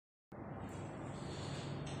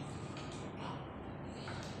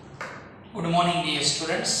Good morning dear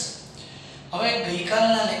students. હવે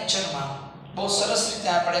ગઈકાલના લેક્ચરમાં બહુ સરસ રીતે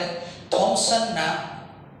આપણે થોમ્સનના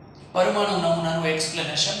પરમાણુ નમૂનાનું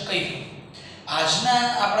એક્સપ્લેનેશન કર્યું। આજના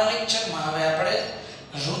આપણા લેક્ચરમાં હવે આપણે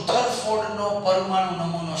રુથરફોર્ડનો પરમાણુ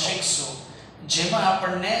નમૂનો શીખશું, જેમાં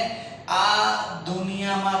આપણને આ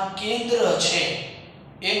દુનિયામાં કેન્દ્ર છે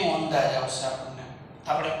એનો અંદાજ આવશે।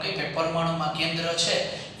 આપણે કઈ ભાઈ પરમાણુમાં કેન્દ્ર છે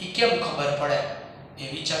એ કેમ ખબર પડે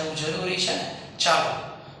એ વિચારવું જરૂરી છે ને। ચાલો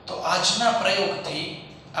તો આજના પ્રયોગથી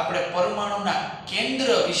આપણે પરમાણુના કેન્દ્ર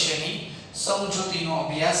વિશેની સમજૂતીનો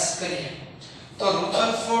અભ્યાસ કરીએ। તો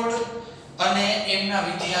રુથરફોર્ડ અને એમના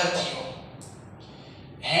વિદ્યાર્થીઓ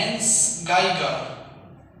હેન્સ ગાઇગર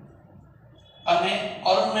અને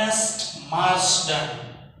અર્નેસ્ટ માર્સડન,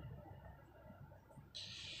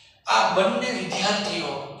 આ બંને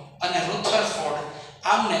વિદ્યાર્થીઓ અને રુથરફોર્ડ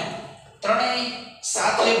આમને ત્રણેય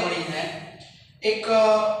સાથે મળીને એક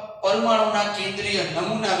પરમાણુના કેન્દ્રીય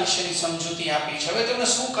નમૂના વિશેની સમજૂતી આપી છે। હવે તમને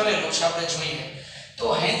શું કરેલું છે આપણે જોઈએ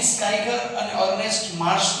તો હેન્સ ગાઇગર અને અર્નેસ્ટ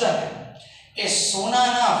માર્સડન એ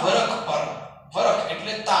સોનાના વરખ પર, વરખ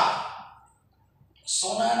એટલે તાર,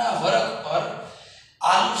 સોનાના વરખ પર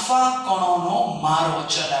આલ્ફા કણોનો મારો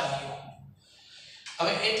ચલાવ્યો।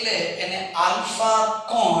 હવે એટલે એને આલ્ફા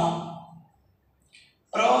કોણ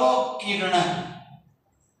પ્રકિરણ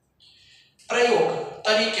પ્રયોગ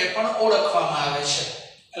તરીકે પણ ઓળખવામાં આવે છે।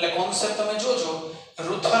 એટલે કોન્સેપ્ટ તમે જોજો,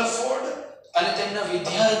 રુથરફોર્ડ અને તેમના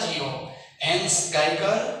વિદ્યાર્થીઓ હેન્સ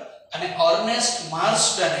ગાઇગર અને અર્નેસ્ટ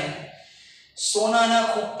માર્સડને સોનાના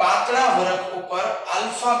ખૂબ પાતળા વરખ ઉપર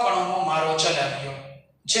આલ્ફા કણોનો મારો ચલાવ્યો,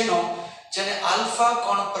 જેને આલ્ફા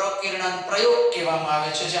કણ પ્રકિરણન પ્રયોગ કહેવામાં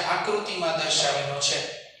આવે છે, જે આકૃતિમાં દર્શાવેલો છે।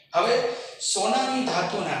 હવે સોનાની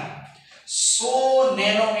ધાતુના 100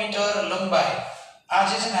 નેનોમીટર લંબાઈ, આ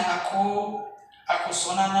જે છે ને આખું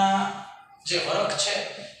સોનાના જે વરખ છે,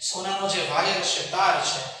 સોનાનો જે વાયર છે, તાર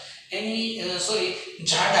છે, એની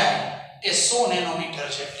જાડાઈ એ 100 નેનોમીટર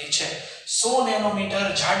જેટલી છે। 100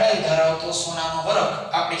 નેનોમીટર જાડાઈ ધરાવતો સોનાનો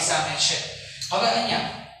વરખ આપણી સામે છે। હવે અહીંયા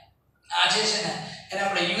આ જે છે ને એને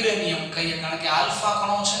આપણે યુરેનિયમ કહીએ, કારણ કે આલ્ફા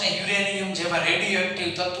કણો છે ને યુરેનિયમ જેવા રેડિયોએક્ટિવ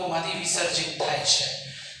તત્વોમાંથી વિસર્જિત થાય છે।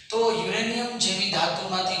 તો યુરેનિયમ જેવી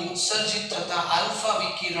ધાતુમાંથી ઉત્સર્જિત થતા આલ્ફા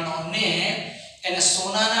વિકિરણોને એને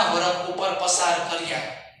સોનાના વરખ ઉપર પસાર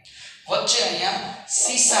કર્યા। વચ્ચે અહીંયા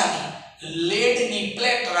સીસાની લેડની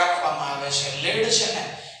પ્લેટ રાખવામાં આવે છે। લેડ છે ને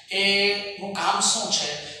એનું કામ શું છે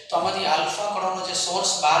તો આમાંથી આલ્ફા કણોનો જે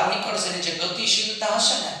સોર્સ બહાર નીકળશે ને જે ગતિશીલતા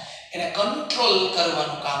હશે ને એને કંટ્રોલ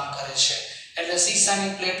કરવાનું કામ કરે છે। એટલે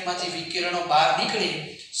સીસાની પ્લેટમાંથી વિકિરણો બહાર નીકળી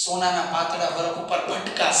સોનાના પાતળા વરખ ઉપર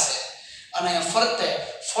ભટકાશે અને ફરતે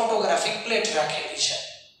ફોટોગ્રાફિક પ્લેટ રાખેલી છે।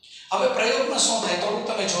 હવે પ્રયોગમાં શું થાય થોડું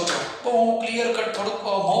તમે જોજો, બહુ ક્લિયર કટ થોડુંક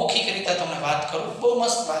મૌખિક રીતે તમને વાત કરું, બહુ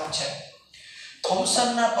મસ્ત વાત છે।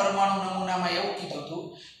 થોમ્સનના પરમાણુ નમૂનામાં એવું કીધું હતું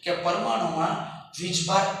કે પરમાણુમાં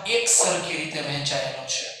વીજભાર એક સરખી રીતે વહેંચાયેલો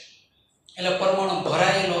છે, એટલે પરમાણુ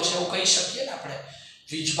ભરાયેલો છે એવું કહી શકીએ ને આપણે।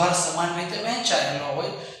 વીજભાર સમાન રીતે વહેંચાયેલો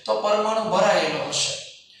હોય તો પરમાણુ ભરાયેલો હશે।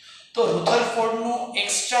 તો રુથરફોર્ડનું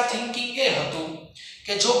એક્સ્ટ્રા થિંકિંગ એ હતું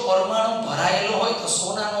કે જો પરમાણુ ભરાયેલો હોય તો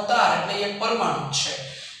સોનાનો તાર એટલે એક પરમાણુ છે,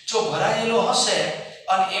 જો ભરાયેલો હશે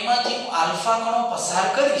અને એમાંથી હું આલ્ફા કણો પસાર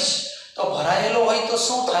કરીશ તો ભરાયેલો હોય તો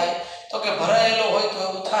શું થાય તો કે ભરાયેલો હોય તો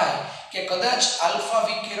એવું થાય કે કદાચ આલ્ફા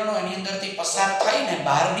વિકિરણો એની અંદરથી પસાર થાય ને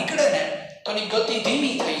બહાર નીકળે ને તો એની ગતિ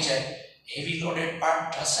ધીમી થઈ જાય, હેવી લોડેડ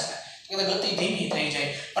પાર્ટ હશે ને તો ગતિ ધીમી થઈ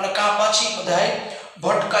જાય અને કાં પાછી બધાય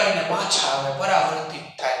ભટકાઈને પાછા આવે, પરાવર્તિત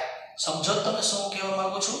થાય। સમજો તમે શું કહેવા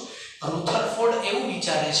માંગુ છું? રુથરફોર્ડ એવું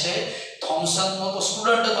વિચારે છે, થોમ્સનનો તો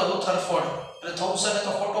સ્ટુડન્ટ હતો રુથરફોર્ડ, એટલે થોમ્સને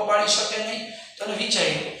તો ખોટો પાડી શકે નહીં, તો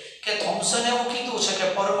વિચાર્યું કે થોમ્સને એવું કીધું છે કે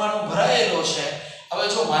પરમાણુ ભરાયેલો છે, હવે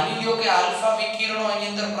જો માની લ્યો કે આલ્ફા વિકિરણો એની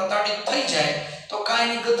અંદર પ્રતાડિત થઈ જાય તો કાં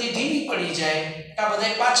એની ગતિ ધીમી પડી જાય, કાં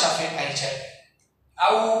બધાય પાછા ફેંકાઈ જાય।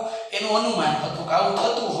 આવું એનું અનુમાન હતું કે આવું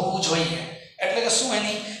થતું હોવું જોઈએ। એટલે કે શું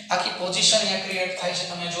એની આખી પોઝિશન અહીંયા ક્રિએટ થાય છે,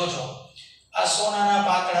 તમે જોજો। આ સોનાના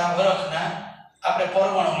પાતળા વરખના આપણે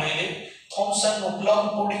પરમાણુ લઈ લઈએ, થોમ્સનનું પ્લમ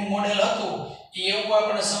પુડિંગ મોડેલ હતું એ એવું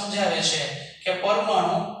આપણે સમજાવે છે કે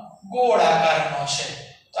પરમાણુ ગોળ આકારનો છે,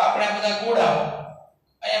 તો આપણે આ બધા ગોળાઓ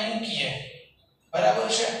અહીંયા મૂકીએ, બરાબર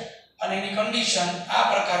છે, અને એની કન્ડિશન આ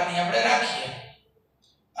પ્રકારની આપણે રાખીએ।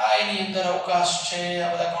 આ એની અંદર અવકાશ છે,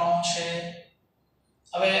 આ બધા કણો છે।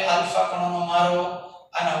 હવે આલ્ફા કણોનો મારો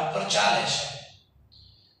આના ઉપર ચાલે છે,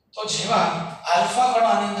 તો જેવા આલ્ફા કણો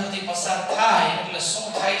આની અંદરથી પસાર થાય એટલે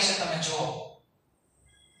શું થાય છે તમે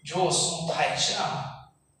જુઓ શું થાય છે આમાં।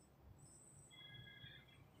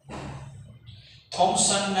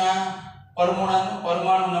 થોમ્સનના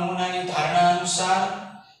પરમાણુ નમૂનાની ધારણા અનુસાર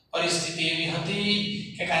પરિસ્થિતિ એવી હતી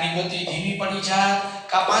કે કાની ગતિ ધીમી પડી જાય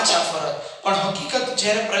કા પાછા ફરત, પણ હકીકત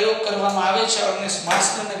જ્યારે પ્રયોગ કરવામાં આવે છે અર્નેસ્ટ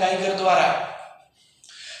માર્સડન અને ગાઇગર દ્વારા,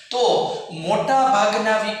 તો મોટા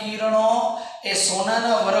ભાગના વિકિરણો એ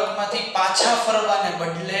સોનાના વરખમાંથી પાછા ફરવાને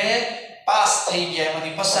બદલે પાસ થઈ ગયા,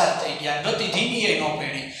 એમાંથી પસાર થઈ ગયા, ગતિ ધીમી એ ન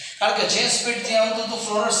પડી. કારણ કે જે સ્પીડથી આવતું હતું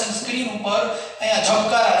ફ્લોરોસન્ટ સ્ક્રીન ઉપર અહીંયા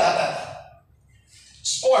ઝબકારા થતા હતા,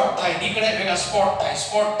 સ્પોટ થાય, નીકળે ભેગા સ્પોટ થાય,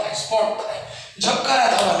 સ્પોટ થાય, સ્પોટ થાય, ઝબકારા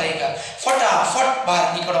થવા લાગ્યા, ફટાફટ બહાર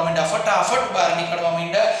નીકળવા માંડ્યા, ફટાફટ બહાર નીકળવા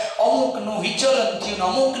માંડ્યા. અમુકનું વિચલન થયું,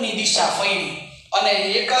 અમુકની દિશા ફરી અને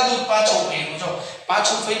એકાદું પાછું ફર્યું. જો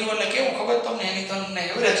પાછું ફર્યું એટલે કેવું ખબર તમને, એની તમને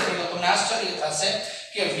એવરેજ કર્યો, તમને આશ્ચર્ય થશે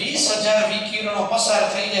કે 20,000 વિકિરણો પસાર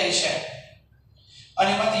થઈ જાય છે અને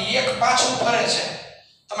એમાંથી એક પાછું ફરે છે.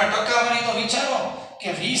 તમે ટકાવારી તો વિચારો કે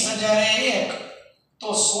 20,000 એ એક તો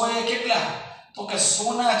 100 એ કેટલા, તો કે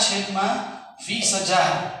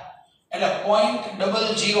 100/20,000 એટલે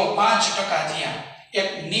 0.005% થયા. એક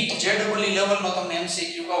નીટ જેડબલી લેવલનો તમને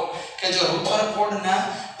એમસીક્યુ કહું કે જો રુથરફોર્ડના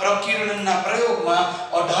પ્રકિરણના પ્રયોગમાં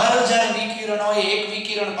 18,000 વિકિરણોએ એક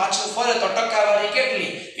વિકિરણ પાછું ફરે તો ટકાવારી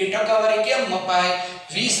કેટલી, એ ટકાવારી કેમ મપાય?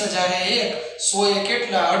 20,000 એ 1, 100 એ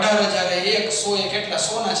કેટલા, 18,000 એ 1, 100 એ કેટલા,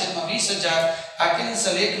 100/20,000, આ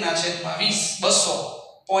કેન્સલ, 1/20, 200,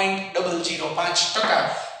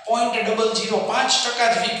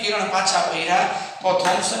 0.005% જ વિકિરણ પાછા ફર્યા. તો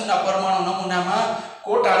થોમ્સનના પરમાણુ નમૂનામાં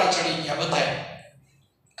કોટાળે ચડી ગયા બધાય,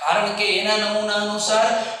 કારણ કે એના નમૂના અનુસાર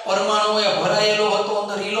પરમાણુએ ભરાયેલો હતો,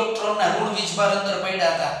 અંદર ઇલેક્ટ્રોનના ઋણ વીજભાર અંદર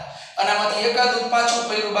પડ્યા હતા અને આમાંથી એકાદું પાછું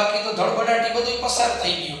ફર્યું, બાકી તો ધડબડાટી બધું પસાર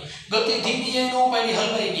થઈ ગયું, ગતિ ધીમી એ ન પડી,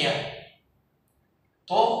 હલવાઈ ગયા.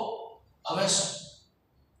 તો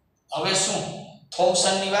હવે શું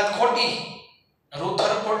થોમ્સનની વાત ખોટી,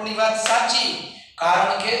 રુથરફોર્ડની વાત સાચી?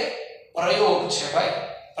 કારણ કે પ્રયોગ છે ભાઈ,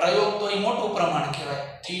 પ્રયોગ તો એ મોટું પ્રમાણ કહેવાય,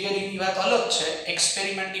 થિયરીની વાત અલગ છે,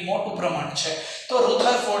 એક્સપેરિમેન્ટ એ મોટું પ્રમાણ છે. તો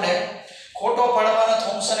રુથરફોર્ડે ખોટો પાડવાના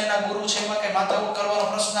થોમ્સન એના ગુરુ છે, એમાં કે માથાકૂટ કરવાનો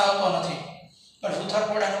પ્રશ્ન આવતો નથી, પણ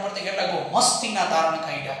રુથરફોર્ડ આના પરથી કેટલાક બહુ મસ્તીના તારણ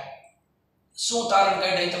કાઢ્યા. શું તારણ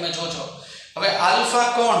કાઢ્યા એ તમે જોજો. હવે આલ્ફા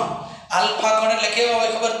કણ, આલ્ફા કણ એટલે કેવા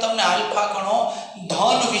હોય ખબર તમને? આલ્ફા કણો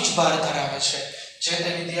ધન વીજભાર ધરાવે છે. જે તે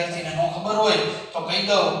વિદ્યાર્થીને ન ખબર હોય તો કહી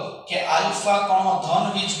દઉં કે આલ્ફા કણો ધન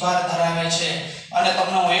વીજભાર ધરાવે છે. અને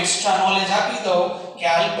તમને હું એક્સ્ટ્રા નોલેજ આપી દઉં કે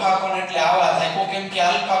આલ્ફા કણ એટલે આવા થાય. કો કેમ કે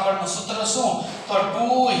આલ્ફા કણનું સૂત્ર શું? તો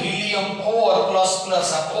 2 હિલિયમ 4++. આ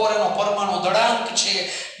 4 એનો પરમાણુ દળાંક છે,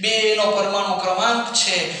 2 એનો પરમાણુ ક્રમાંક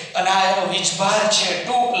છે અને આ એનો વીજભાર છે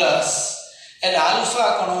 2+. એટલે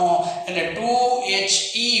આલ્ફા કણો એટલે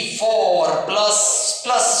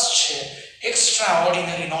 2He4++ છે. એક્સ્ટ્રા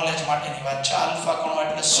ઓર્ડિનરી નોલેજ માટેની વાત છે. આલ્ફા કણો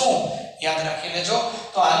એટલે શું યાદ રાખી લેજો.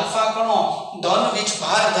 તો આલ્ફા કણો ધન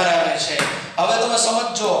વીજભાર ધરાવે છે. હવે તમે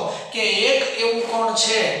સમજો કે એક એવું કણ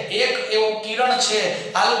છે, એક એવું કિરણ છે,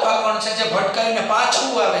 આલ્ફા કણ છે જે ભટકાઈને પાછું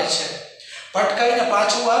આવે છે. ભટકાઈને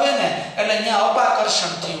પાછું આવે ને એટલે અહીંયા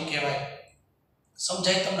અપાકર્ષણ થયું કહેવાય.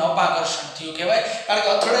 સમજાય તમને? અપાકર્ષણ થયું કહેવાય, કારણ કે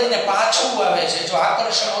અથડાઈને પાછું આવે છે. જો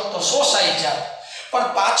આકર્ષણ હોત તો શોષાઈ જાય, પણ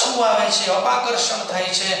પાછું આવે છે, અપાકર્ષણ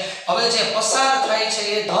થાય છે. હવે જે પસાર થાય છે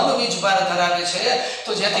એ ધન વીજભાર ધરાવે છે. તો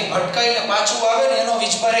જ્યાંથી ભટકાઈને પાછું આવે ને એનો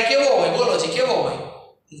વીજભાર કેવો હોય? બોલો જી, કેવો હોય?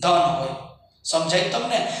 ધન હોય. સમજાય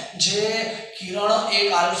તમને? જે કિરણ એક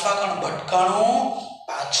આલ્ફા કણ ભટકાણું,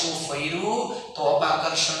 પાછું ફર્યું તો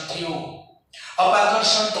અપાકર્ષણ થયું.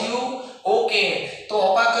 અપાકર્ષણ થયું, ઓકે. તો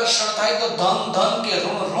અપાકર્ષણ થાય તો ધન ધન કે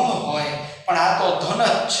ઋણ ઋણ હોય, પણ આ તો ધન જ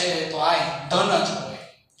છે, તો આ ધન જ હોય.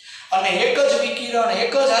 અને એક જ વિકિરણ,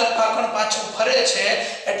 એક જ આલ્ફા કણ પાછું ફરે છે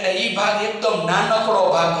એટલે ઈ ભાગ એકદમ નાનકડો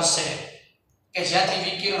ભાગ છે કે જ્યાંથી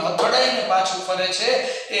વિકિરણ અથડાઈને પાછું ફરે છે.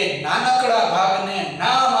 એ નાનકડા ભાગને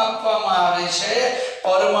નામ આપવામાં આવે છે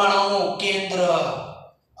પરમાણુનું કેન્દ્ર.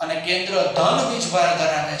 અને કેન્દ્ર ધન વીજભાર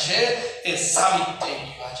ધરાવે છે, એ સાબિત થઈ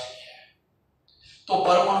ગયું છે. તો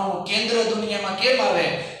પરમાણુનું કેન્દ્ર દુનિયામાં કેમ આવે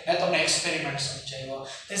મેં તમને એક્સપેરિમેન્ટ સમજાવ્યો.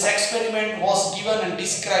 This experiment was given and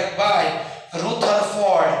described by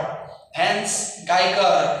Rutherford, Hans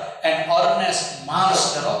Geiger and Ernest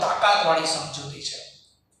Marsden. તાકાતવાળી સમજૂતી છે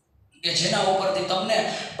કે જેના ઉપરથી તમને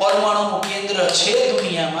પરમાણુનું કેન્દ્ર છે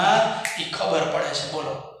દુનિયામાં એ ખબર પડે છે.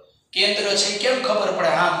 બોલો, કેન્દ્ર છે કેમ ખબર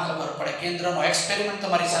પડે? આમ ખબર પડે. કેન્દ્રનો એક્સપેરિમેન્ટ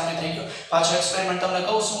તમારી સામે થઈ ગયો. પાછો એક્સપેરિમેન્ટ તમને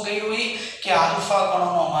કહું શું કર્યું ઈ કે આલ્ફા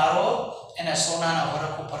કણોનો મારો એને સોનાના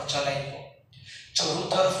વરખ ઉપર ચલાવ્યો. જો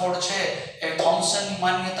રુથરફોર્ડ છે એ થોમ્સનની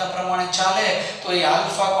માન્યતા પ્રમાણે ચાલે તો એ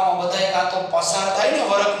આલ્ફા કણો બધાય કાં તો પસાર થાય ને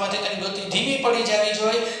વરખમાંથી, તેની ગતિ ધીમી પડી જવી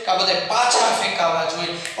જોઈએ, કાં બધાય પાછા ફેંકાવા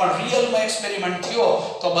જોઈએ. પણ રિયલમાં એક્સપેરિમેન્ટ થયો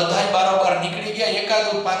તો બધાય બારોબાર નીકળી ગયા.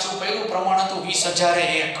 એકાદું પાછું પહેલું પ્રમાણ હતું 20,000 એ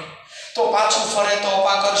 1. તો પાછું ફરે તો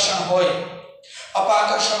અપાકર્ષણ હોય,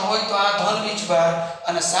 અપાકર્ષણ હોય તો આ ધન વીજભાર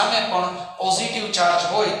અને સામે પણ પોઝિટિવ ચાર્જ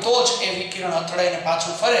હોય તો જ એ વિકિરણ અથડાઈને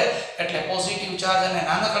પાછું ફરે, એટલે પોઝિટિવ ચાર્જ અને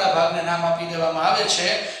નાનકડા ભાગને નામ આપી દેવામાં આવે છે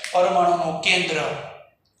પરમાણુનું કેન્દ્ર.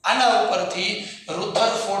 આના ઉપરથી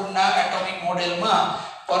રુથરફોર્ડના એટોમિક મોડેલમાં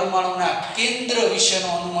પરમાણુના કેન્દ્ર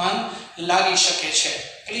વિશેનું અનુમાન લાગી શકે છે.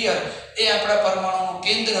 ક્લિયર? એ આપણા પરમાણુનું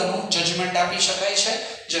કેન્દ્રનું જજમેન્ટ આપી શકાય છે,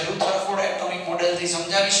 જે રુથરફોર્ડ એટોમિક મોડેલથી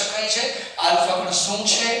સમજાવી શકાય છે. આલ્ફા કણ શું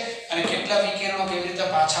છે અને કેટલા વિકિરણો કેવી રીતે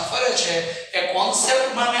પાછા ફરે છે એ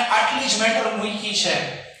કોન્સેપ્ટમાં મેં આટલી જ મેટર મૂકી છે,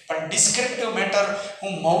 પણ ડિસ્ક્રિપ્ટિવ મેટર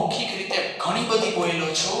હું મૌખિક રીતે ઘણી બધી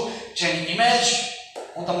બોલ્યો છું, જેની ઇમેજ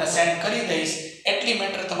હું તમને સેન્ડ કરી દઈશ. એટલી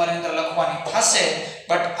મેટર તમારી અંદર લખવાની થશે.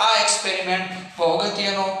 બટ આ એક્સપેરિમેન્ટ બહુ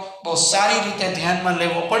અગત્યનો, બહુ સારી રીતે ધ્યાનમાં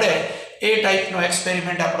લેવો પડે એ ટાઈપનો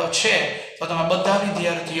એક્સપેરિમેન્ટ આપણો છે. તો તમે બધા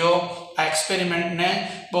વિદ્યાર્થીઓ આ એક્સપેરિમેન્ટને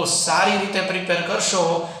બહુ સારી રીતે પ્રિપેર કરશો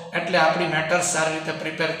એટલે આપણી મેટર સારી રીતે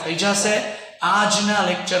પ્રિપેર થઈ જશે. આજના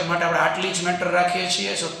લેક્ચર માટે આપણે આટલી જ મેટર રાખીએ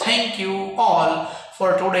છીએ. So thank you all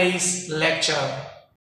four today's lecture.